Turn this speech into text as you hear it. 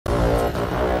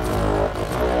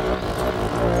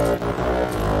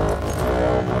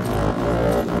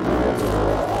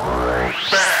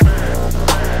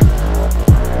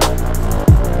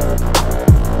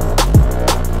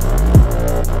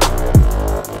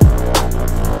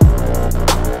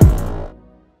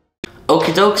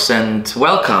Okie dokes and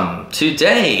welcome.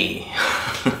 Today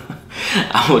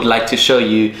I would like to show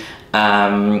you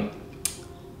a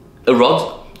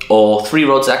rod, or three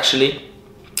rods actually.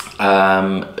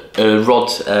 A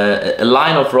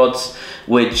line of rods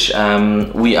which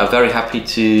we are very happy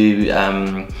to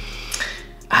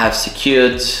have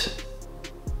secured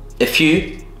a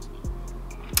few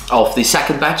of the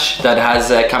second batch that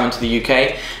has come into the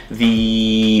UK.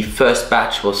 The first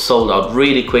batch was sold out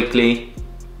really quickly,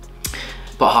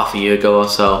 about half a year ago or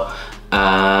so.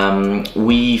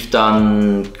 We've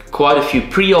done quite a few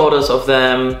pre-orders of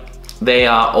them. They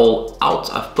are all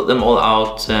out. I've put them all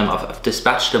out. I've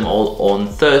dispatched them all on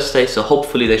Thursday, so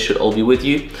hopefully they should all be with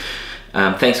you.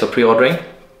 Thanks for pre-ordering.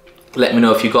 Let me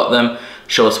know if you got them.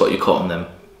 Show us what you caught on them.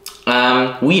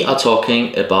 We are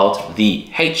talking about the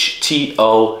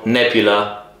HTO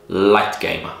Nebula Light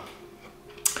Gamer.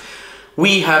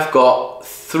 We have got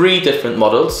three different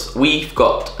models. We've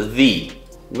got the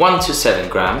 1 to 7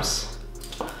 grams,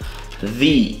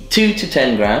 the 2 to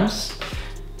 10 grams,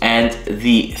 and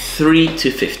the 3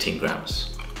 to 15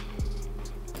 grams.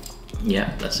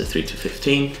 Yeah, that's the 3 to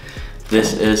 15.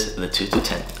 This is the 2 to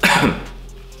 10.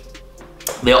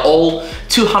 They are all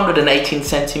 218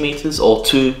 centimeters or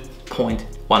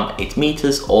 2.18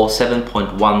 meters or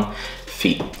 7.1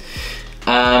 feet.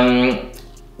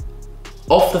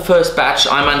 Of the first batch,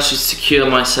 I managed to secure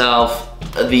myself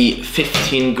the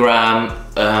 15 gram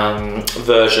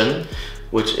version,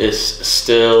 which is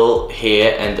still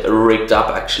here and rigged up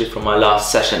actually from my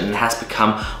last session, and has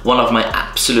become one of my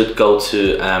absolute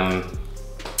go-to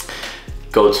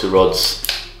rods,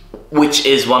 which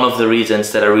is one of the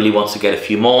reasons that I really want to get a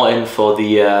few more in for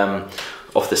the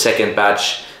of the second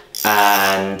batch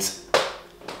and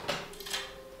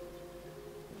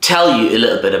tell you a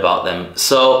little bit about them.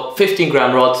 So 15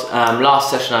 gram rod, last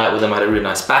session I had with them, I had a really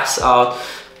nice bass out,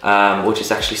 which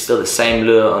is actually still the same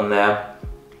lure on there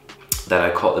that I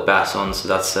caught the bass on. So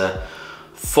that's a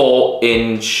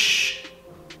 4-inch,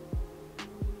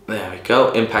 there we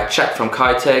go, impact check from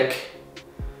Kitech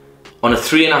on a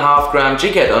 3.5 gram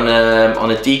jig head on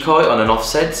a decoy on an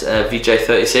offset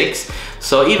VJ36.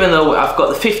 So even though I've got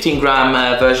the 15 gram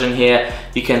version here,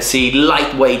 you can see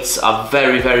light weights are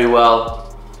very well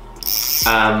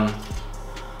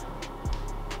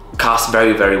cast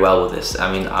very well with this.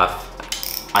 I mean, I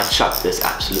chucked this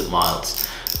absolute miles,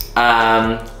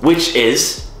 which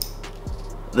is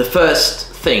the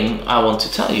first thing I want to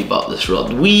tell you about this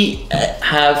rod. I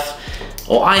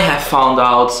have found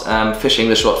out fishing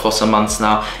this rod for some months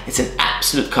now, it's an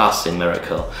absolute casting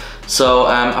miracle. So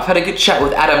I've had a good chat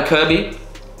with Adam Kirby,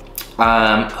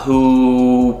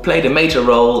 who played a major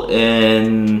role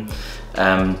in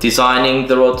designing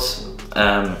the rods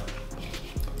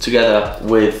together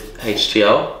with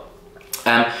HTO.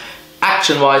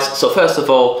 Action wise, so first of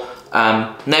all,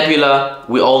 Nebula,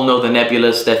 we all know the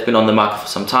Nebulas, they've been on the market for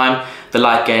some time. The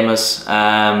Light Gamers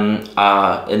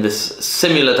are in this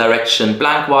similar direction,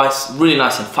 blank wise, really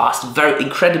nice and fast, very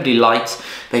incredibly light.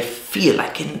 They feel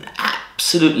like an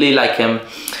absolutely like an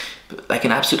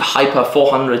absolute hyper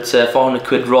 400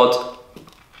 quid rod,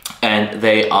 and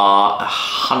they are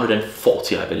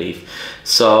 140 I believe.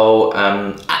 So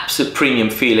absolute premium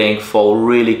feeling for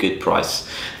really good price.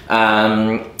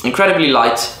 Incredibly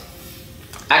light.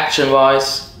 Action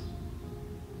wise,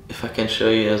 if I can show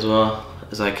you as well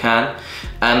as I can,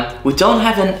 we don't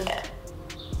have an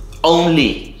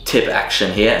only tip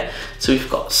action here, so we've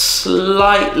got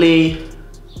slightly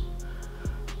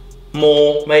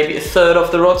more, maybe a third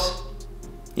of the rod,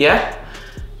 yeah,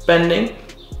 bending,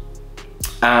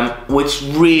 which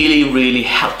really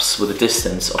helps with the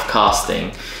distance of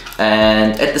casting.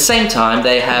 And at the same time,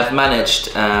 they have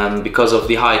managed, because of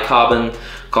the high carbon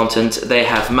content, they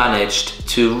have managed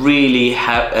to really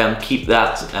have keep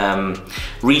that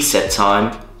reset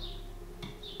time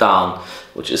down,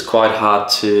 which is quite hard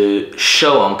to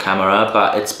show on camera,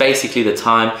 but it's basically the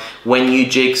time when you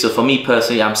jig. So for me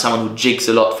personally, I'm someone who jigs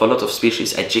a lot for a lot of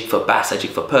species. I jig for bass, I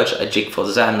jig for perch, I jig for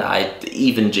zan, I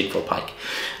even jig for pike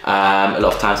a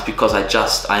lot of times, because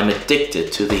I'm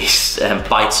addicted to these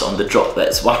bites on the drop.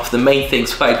 That's one of the main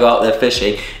things when I go out there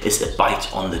fishing, is the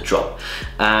bite on the drop.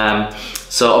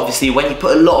 So obviously when you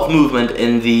put a lot of movement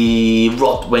in the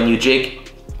rod when you jig,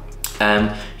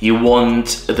 you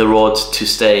want the rod to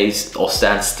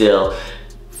stand still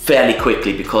fairly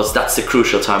quickly, because that's the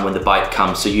crucial time when the bite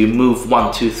comes. So you move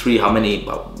 1, 2, 3, how many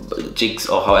jigs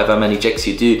or however many jigs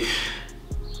you do,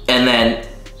 and then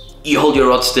you hold your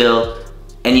rod still,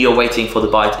 and you're waiting for the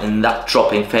bite in that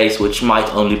dropping phase, which might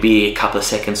only be a couple of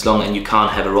seconds long, and you can't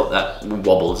have a rod that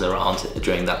wobbles around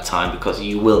during that time because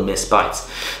you will miss bites.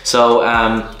 So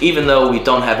even though we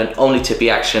don't have an only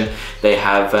tippy action, they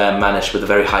have managed with a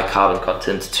very high carbon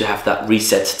content to have that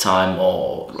reset time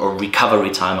or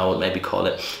recovery time, I would maybe call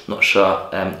it. Not sure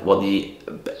what the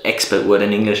expert word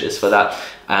in English is for that.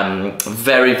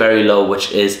 Very, very low,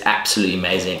 which is absolutely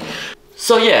amazing.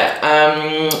 So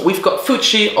yeah, we've got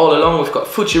Fuji all along, we've got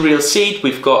Fuji Real Seed,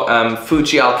 we've got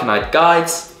Fuji Alkanite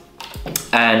guides,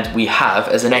 and we have,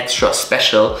 as an extra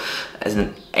special, as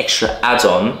an extra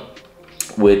add-on,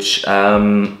 which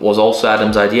was also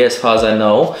Adam's idea as far as I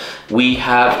know, we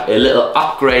have a little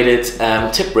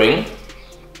upgraded tip ring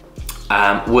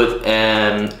with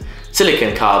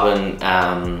silicon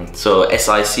carbon, so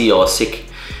SIC or SIC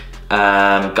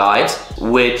guide,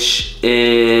 which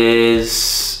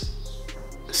is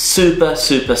super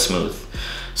smooth.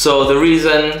 So the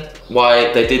reason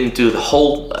why they didn't do the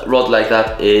whole rod like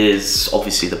that is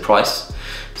obviously the price.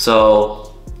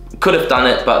 So could have done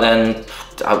it, but then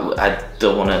I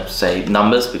don't want to say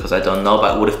numbers because I don't know,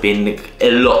 but it would have been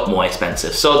a lot more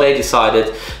expensive. So they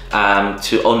decided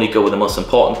to only go with the most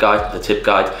important guide, the tip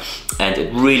guide, and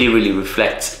it really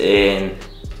reflects in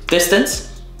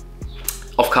distance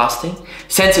of casting,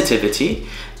 sensitivity,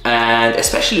 and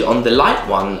especially on the light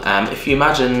one. If you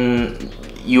imagine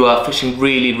you are fishing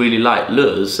really light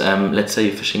lures, let's say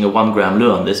you're fishing a 1 gram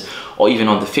lure on this, or even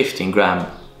on the 15 gram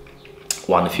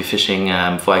one, if you're fishing,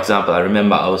 for example, I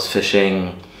remember I was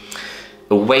fishing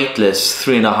a weightless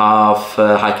 3.5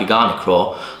 Haikigane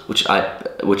craw, which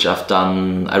I've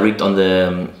done. I rigged on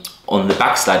the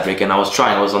backslide rig, and I was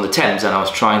on the Thames, and I was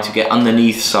trying to get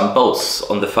underneath some boats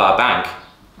on the far bank.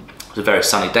 It was a very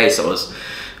sunny day, so I was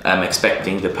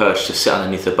expecting the perch to sit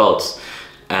underneath the boats,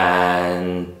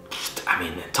 and I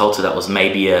mean, in total that was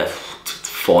maybe a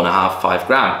 4.5, 5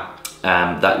 gram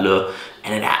that lure,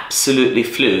 and it absolutely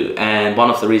flew. And one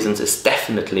of the reasons is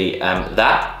definitely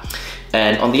that.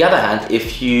 And on the other hand,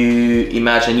 if you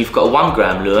imagine you've got a 1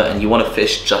 gram lure and you want to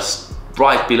fish just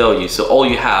right below you, so all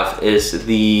you have is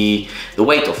the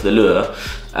weight of the lure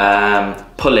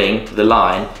pulling the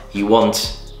line, you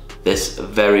want this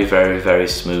very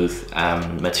smooth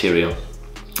material,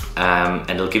 and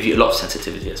it'll give you a lot of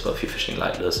sensitivity as well if you're fishing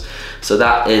light lures. So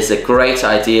that is a great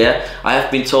idea. I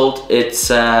have been told it's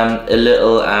a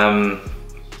little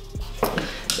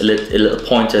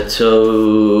pointer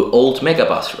to old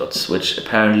megabass rods, which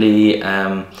apparently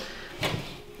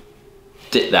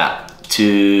did that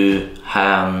to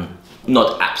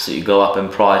not absolutely go up in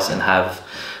price and have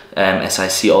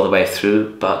SIC all the way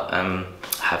through, but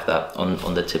have that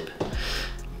on the tip.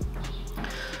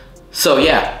 So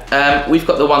yeah, we've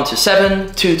got the 1 to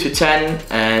 7, 2 to 10,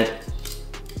 and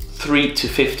 3 to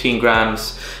 15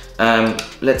 grams.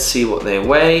 Let's see what they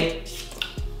weigh.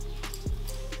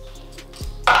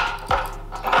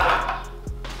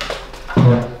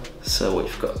 So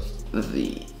we've got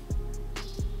the,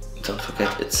 don't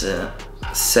forget it's a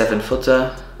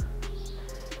 7-footer.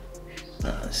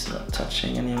 No, it's not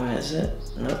touching anywhere, is it?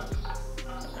 Nope.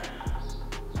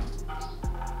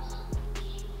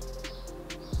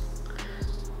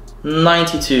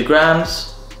 92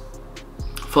 grams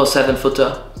for a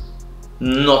 7-footer,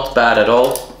 not bad at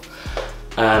all.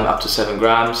 Up to 7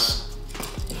 grams,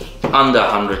 under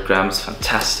 100 grams,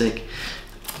 fantastic.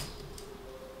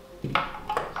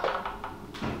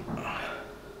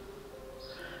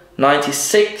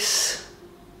 $96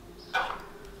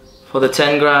 for the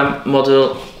 10 gram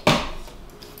model.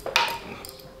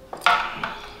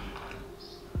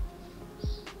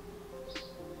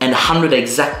 And 100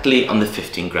 exactly on the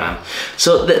 15 gram.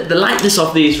 So the lightness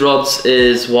of these rods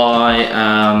is why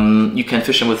you can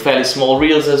fish them with fairly small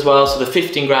reels as well. So the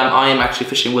 15 gram, I am actually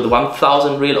fishing with a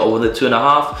 1000 reel or with a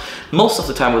 2.5. Most of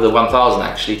the time with a 1000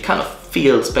 actually, it kind of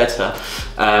feels better.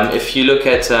 If you look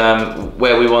at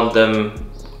where we want them,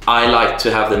 I like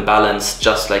to have them balanced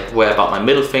just like where about my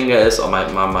middle finger is, or my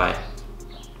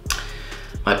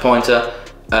pointer.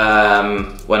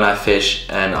 When I fish,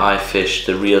 and I fish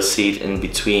the reel seat in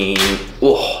between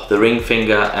the ring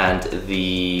finger and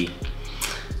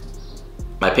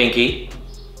my pinky,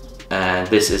 and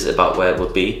this is about where it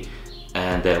would be,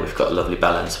 and there we've got a lovely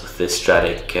balance with this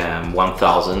Stratic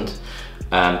 1000,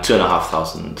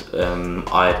 2500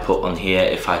 I put on here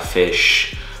if I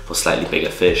fish for slightly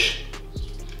bigger fish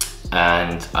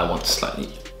and I want a slightly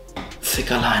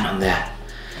thicker line on there.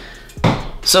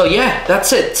 So yeah,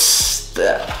 that's it.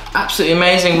 Absolutely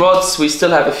amazing rods. We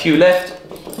still have a few left.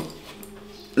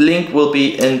 Link will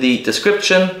be in the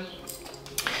description.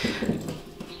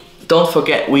 Don't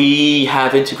forget we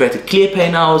have integrated ClearPay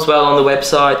now as well on the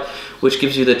website, which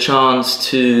gives you the chance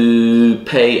to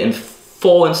pay in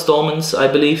 4 installments, I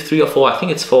believe, 3 or 4. I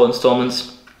think it's 4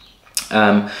 installments.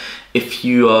 If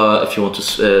you want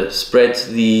to spread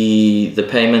the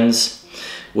payments,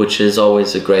 which is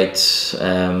always a great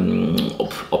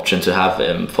option to have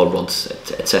for rods,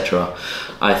 etc.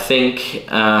 I think,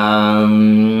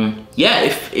 yeah,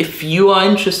 if you are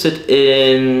interested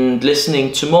in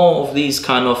listening to more of these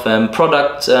kind of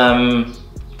product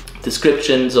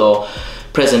descriptions or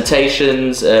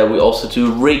presentations, we also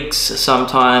do rigs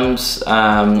sometimes,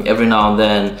 every now and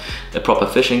then a proper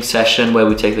fishing session where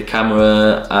we take the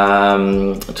camera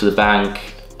to the bank,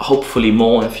 hopefully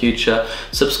more in future.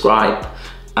 Subscribe.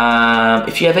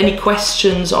 If you have any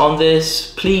questions on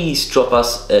this, please drop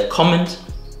us a comment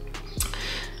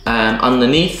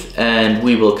underneath and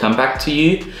we will come back to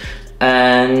you.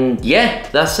 And yeah,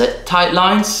 that's it. Tight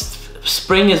lines.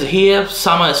 Spring is here,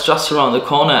 summer is just around the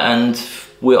corner, and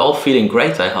we're all feeling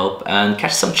great, I hope, and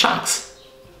catch some chunks.